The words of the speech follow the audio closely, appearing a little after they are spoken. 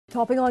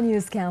Topping our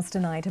newscast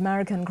tonight,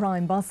 American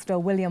crime buster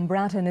William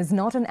Bratton is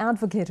not an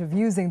advocate of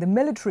using the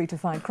military to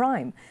fight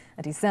crime.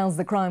 And he says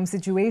the crime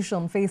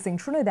situation facing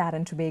Trinidad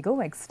and Tobago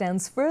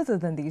extends further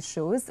than these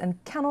shows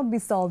and cannot be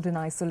solved in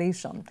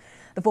isolation.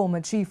 The former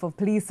chief of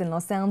police in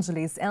Los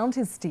Angeles and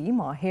his team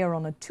are here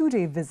on a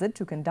two-day visit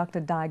to conduct a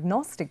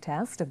diagnostic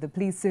test of the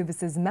police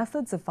service's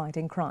methods of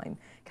fighting crime.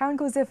 Karen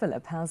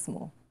Philip has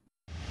more.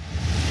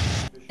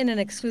 In an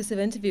exclusive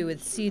interview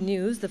with C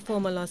News, the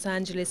former Los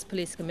Angeles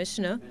police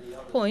commissioner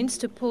points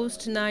to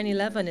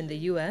post-9/11 in the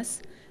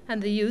U.S.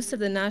 and the use of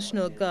the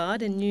National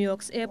Guard in New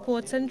York's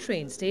airports and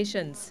train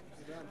stations.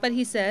 But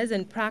he says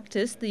in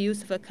practice, the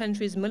use of a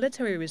country's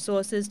military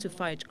resources to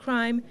fight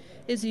crime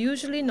is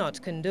usually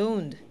not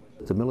condoned.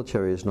 The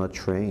military is not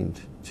trained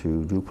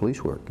to do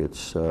police work.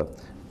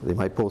 They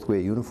might both wear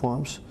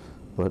uniforms,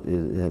 but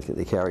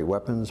they carry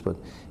weapons, but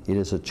it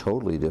is a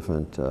totally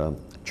different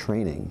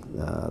training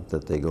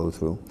that they go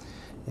through.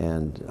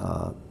 And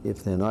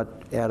if they're not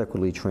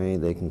adequately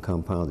trained, they can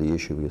compound the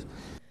issue.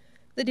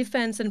 The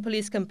Defense and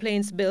Police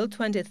Complaints Bill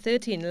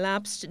 2013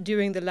 lapsed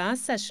during the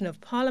last session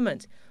of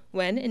Parliament,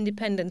 when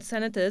independent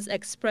senators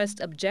expressed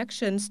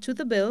objections to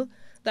the bill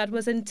that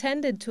was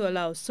intended to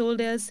allow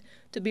soldiers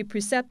to be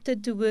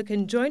precepted to work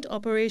in joint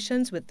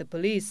operations with the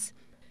police.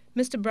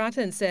 Mr.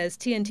 Bratton says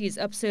TNT's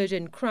upsurge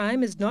in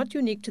crime is not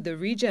unique to the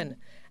region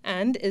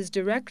and is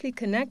directly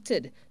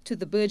connected to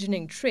the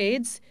burgeoning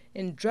trades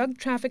in drug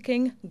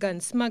trafficking, gun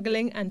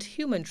smuggling and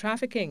human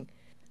trafficking.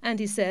 And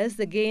he says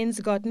the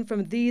gains gotten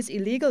from these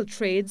illegal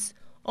trades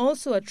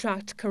also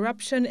attract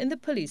corruption in the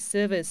police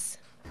service.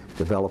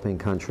 Developing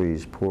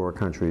countries, poorer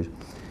countries,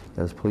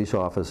 as police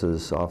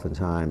officers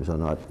oftentimes are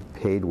not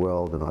paid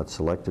well, they're not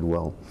selected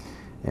well.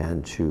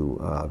 And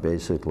to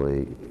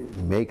basically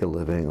make a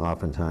living,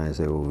 oftentimes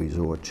they will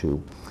resort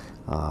to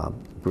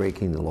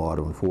breaking the law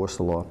to enforce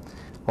the law.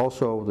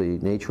 Also, the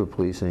nature of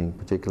policing,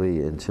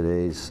 particularly in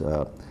today's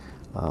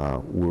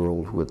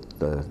world with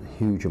the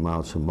huge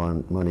amounts of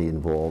money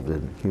involved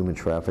in human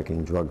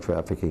trafficking, drug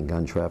trafficking,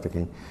 gun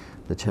trafficking,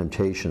 the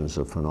temptations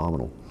are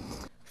phenomenal.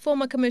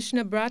 Former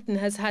Commissioner Bratton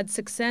has had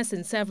success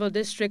in several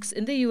districts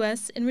in the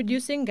U.S. in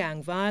reducing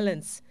gang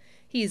violence.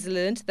 He's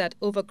learned that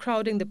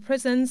overcrowding the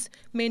prisons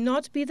may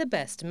not be the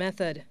best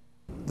method.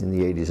 In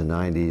the 80s and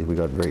 90s, we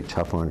got very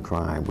tough on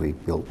crime. We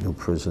built new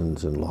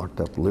prisons and locked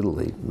up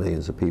literally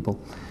millions of people.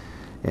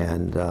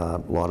 And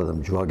a lot of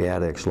them drug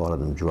addicts, a lot of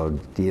them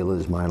drug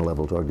dealers,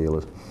 minor-level drug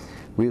dealers.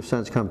 We have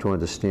since come to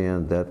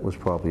understand that was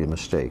probably a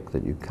mistake,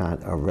 that you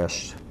can't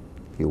arrest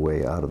your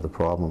way out of the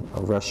problem.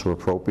 Arrests are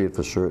appropriate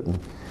for certain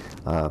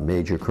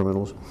major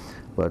criminals,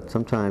 but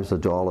sometimes the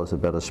dollars are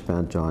better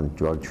spent on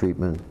drug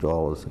treatment,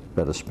 dollars are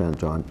better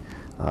spent on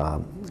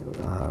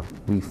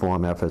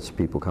reform efforts,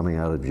 people coming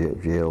out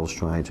of jails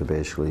trying to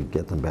basically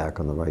get them back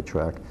on the right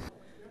track.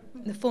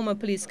 The former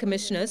police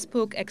commissioner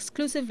spoke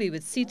exclusively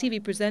with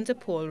CTV presenter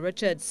Paul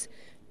Richards.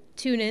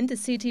 Tune in to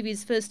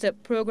CTV's First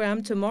Up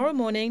program tomorrow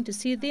morning to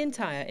see the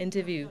entire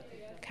interview.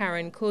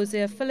 Karen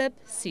Philip,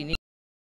 C News.